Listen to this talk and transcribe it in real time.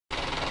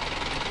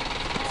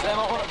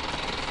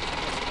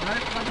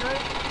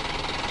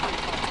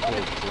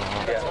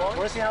Yeah.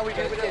 We'll see how we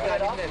do with it.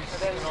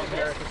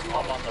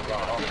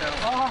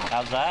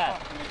 How's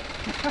that?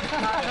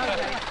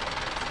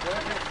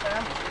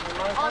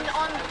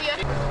 On the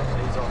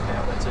He's off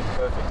now, that's it,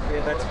 perfect.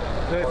 Yeah, that's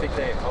perfect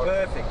there,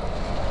 perfect.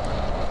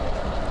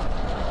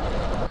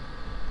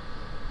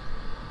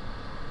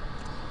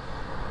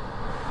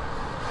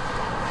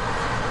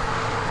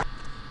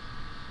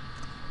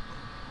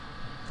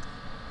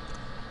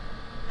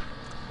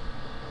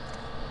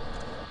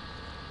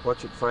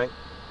 Watch it, Frank.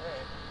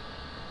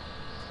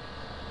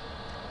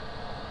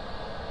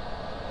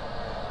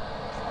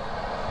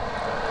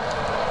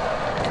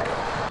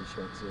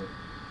 Shots, yeah.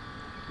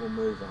 We'll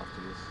move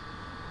after this.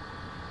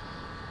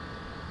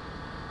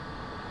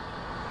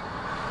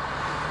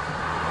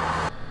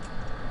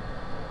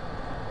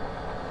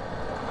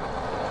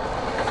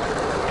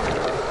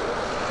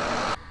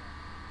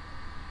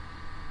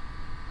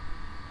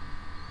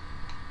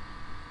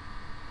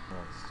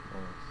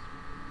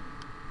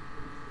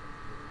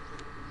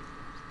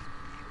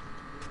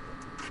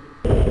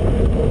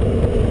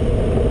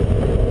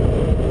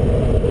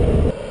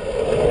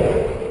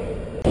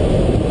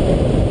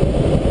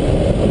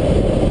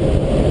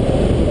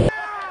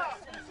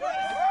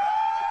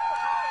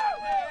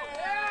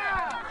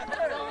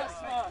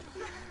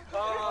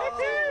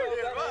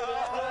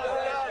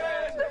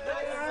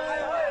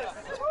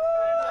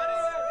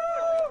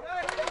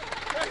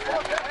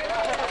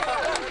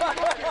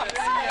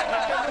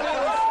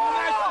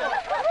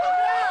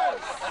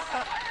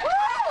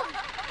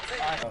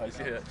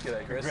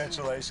 G'day, Chris.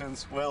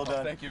 Congratulations, well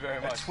done. Thank you very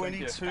much. A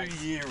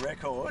 22-year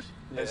record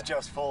has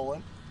just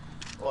fallen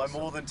by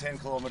more than 10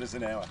 kilometres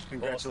an hour.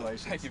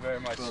 Congratulations. Awesome. Thank you very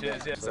much. Well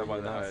Cheers. So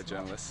one of the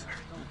journalists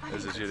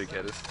as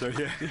adjudicators. So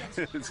yeah.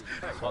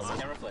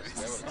 Camera flash.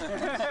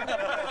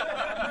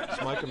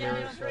 Smoke and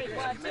mirrors.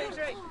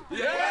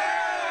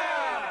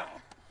 Yeah!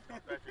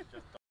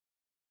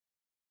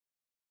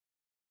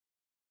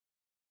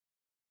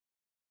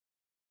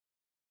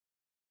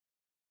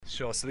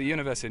 Sure, so the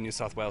University of New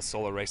South Wales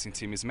solar racing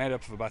team is made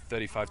up of about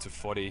 35 to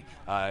 40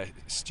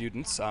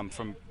 students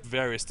from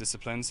various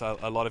disciplines,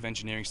 a lot of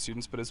engineering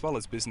students, but as well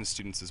as business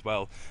students as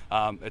well.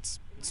 It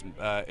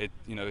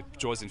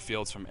draws in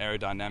fields from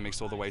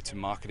aerodynamics all the way to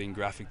marketing,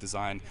 graphic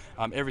design,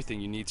 everything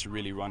you need to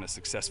really run a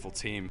successful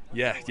team.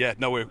 Yeah,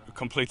 no, we're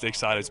completely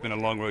excited. It's been a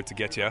long road to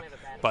get here,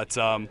 but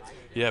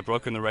yeah,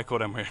 broken the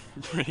record and we're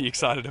pretty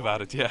excited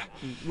about it, yeah.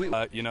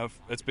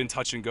 It's been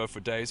touch and go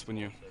for days when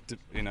you're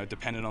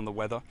dependent on the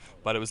weather,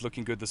 but it was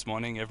looking good this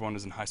morning. Everyone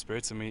was in high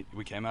spirits and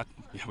we came out,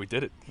 yeah, we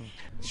did it.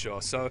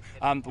 Sure, so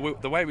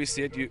the way we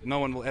see it, no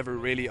one will ever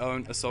really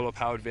own a solar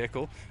powered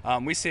vehicle.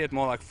 We see it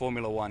more like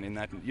Formula One in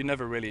that you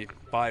never really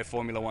buy a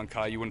Formula One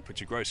car, you wouldn't put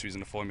your groceries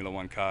in a Formula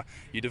One car.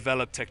 You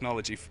develop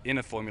technology in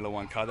a Formula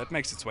One car that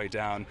makes its way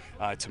down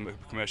to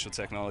commercial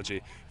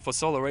technology. For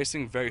solar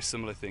racing, very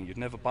similar thing. You'd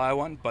never buy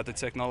one, but the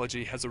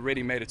technology has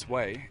already made its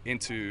way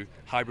into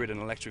hybrid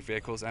and electric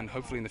vehicles, and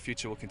hopefully in the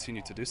future will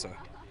continue to do so.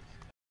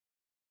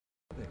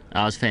 It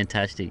was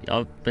fantastic.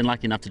 I've been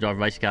lucky enough to drive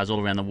race cars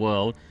all around the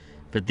world,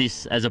 but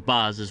this, as a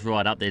buzz, is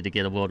right up there to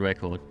get a world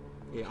record.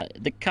 Yeah.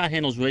 The car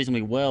handles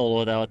reasonably well,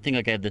 although I think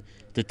I gave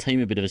the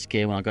team a bit of a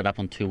scare when I got up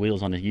on two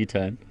wheels on a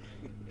U-turn.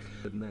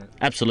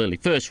 Absolutely.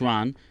 First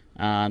run,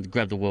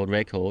 grabbed the world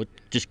record,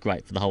 just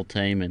great for the whole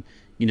team, and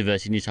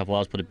University of New South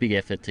Wales put a big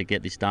effort to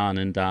get this done,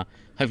 and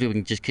hopefully we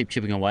can just keep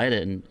chipping away at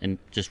it and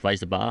just raise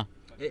the bar.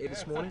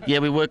 This morning? Yeah,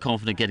 we were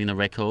confident getting the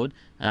record.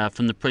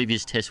 From the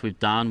previous tests we've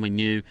done, we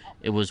knew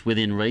it was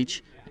within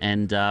reach,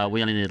 and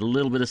we only needed a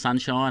little bit of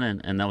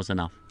sunshine, and that was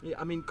enough. Yeah,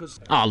 I mean, because...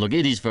 Oh, look,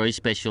 it is very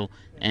special,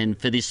 and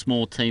for this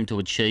small team to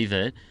achieve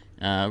it,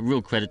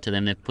 real credit to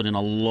them. They've put in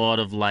a lot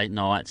of late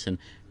nights and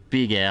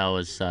big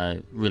hours,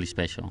 so really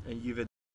special. And you've